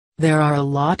There are a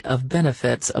lot of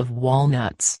benefits of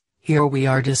walnuts. Here we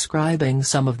are describing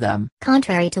some of them.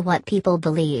 Contrary to what people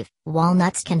believe,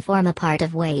 walnuts can form a part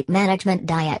of weight management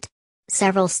diet.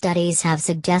 Several studies have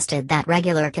suggested that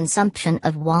regular consumption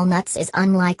of walnuts is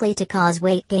unlikely to cause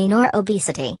weight gain or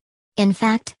obesity. In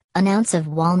fact, an ounce of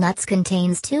walnuts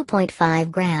contains 2.5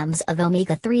 grams of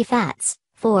omega-3 fats,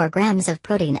 4 grams of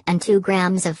protein and 2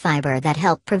 grams of fiber that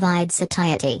help provide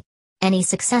satiety. Any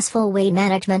successful weight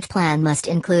management plan must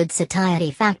include satiety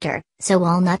factor, so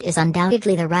walnut is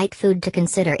undoubtedly the right food to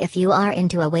consider if you are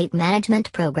into a weight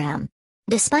management program.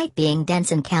 Despite being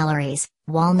dense in calories,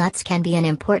 walnuts can be an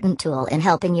important tool in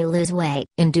helping you lose weight.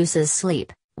 Induces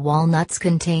sleep. Walnuts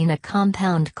contain a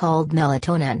compound called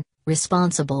melatonin,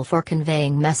 responsible for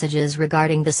conveying messages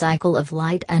regarding the cycle of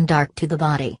light and dark to the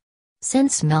body.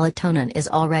 Since melatonin is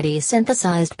already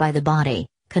synthesized by the body,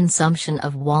 consumption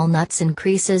of walnuts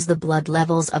increases the blood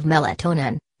levels of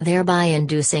melatonin, thereby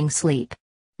inducing sleep.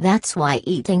 That's why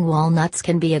eating walnuts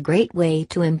can be a great way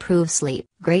to improve sleep.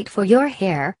 Great for your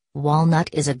hair. Walnut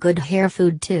is a good hair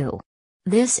food too.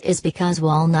 This is because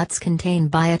walnuts contain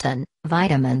biotin,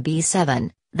 vitamin B7,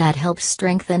 that helps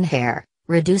strengthen hair,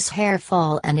 reduce hair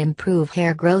fall and improve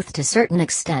hair growth to a certain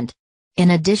extent.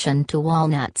 In addition to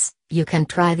walnuts, you can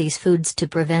try these foods to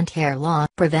prevent hair loss.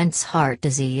 Prevents heart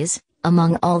disease.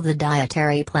 Among all the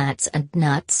dietary plants and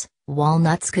nuts,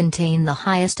 walnuts contain the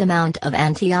highest amount of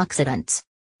antioxidants.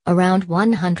 Around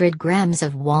 100 grams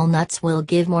of walnuts will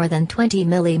give more than 20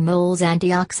 millimoles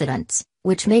antioxidants,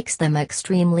 which makes them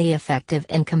extremely effective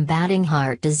in combating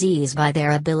heart disease by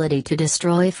their ability to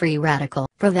destroy free radical.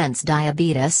 Prevents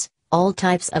diabetes. All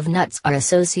types of nuts are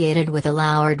associated with a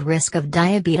lowered risk of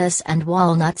diabetes and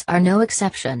walnuts are no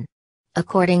exception.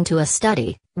 According to a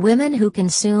study, women who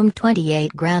consumed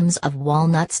 28 grams of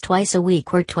walnuts twice a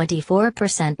week were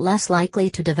 24% less likely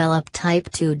to develop type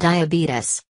 2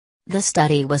 diabetes. The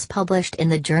study was published in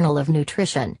the Journal of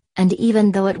Nutrition, and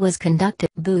even though it was conducted,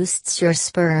 boosts your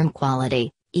sperm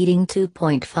quality. Eating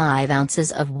 2.5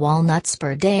 ounces of walnuts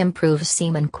per day improves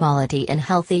semen quality in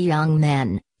healthy young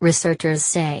men, researchers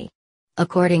say.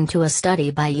 According to a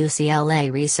study by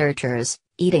UCLA researchers,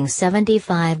 eating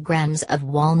 75 grams of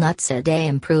walnuts a day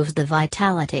improves the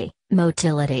vitality,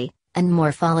 motility, and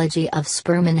morphology of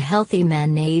sperm in healthy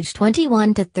men aged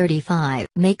 21 to 35.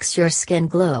 Makes your skin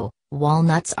glow.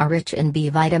 Walnuts are rich in B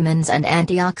vitamins and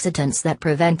antioxidants that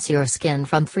prevents your skin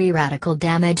from free radical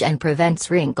damage and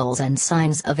prevents wrinkles and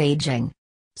signs of aging.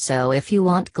 So if you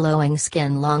want glowing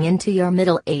skin long into your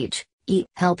middle age, eat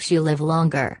helps you live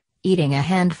longer. Eating a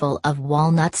handful of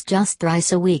walnuts just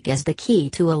thrice a week is the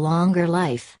key to a longer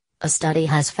life, a study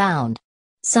has found.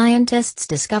 Scientists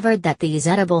discovered that these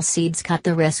edible seeds cut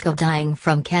the risk of dying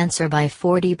from cancer by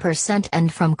 40%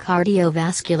 and from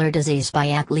cardiovascular disease by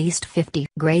at least 50%.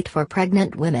 Great for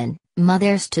pregnant women,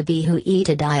 mothers-to-be who eat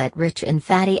a diet rich in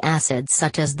fatty acids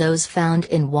such as those found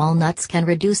in walnuts can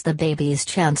reduce the baby's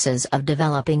chances of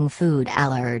developing food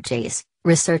allergies,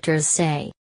 researchers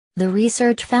say. The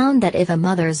research found that if a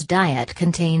mother's diet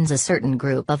contains a certain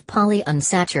group of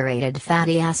polyunsaturated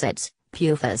fatty acids,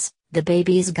 PUFAs, the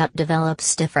baby's gut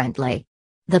develops differently.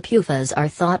 The PUFAs are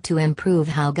thought to improve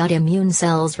how gut immune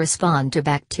cells respond to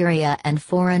bacteria and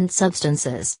foreign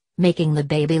substances, making the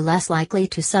baby less likely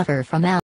to suffer from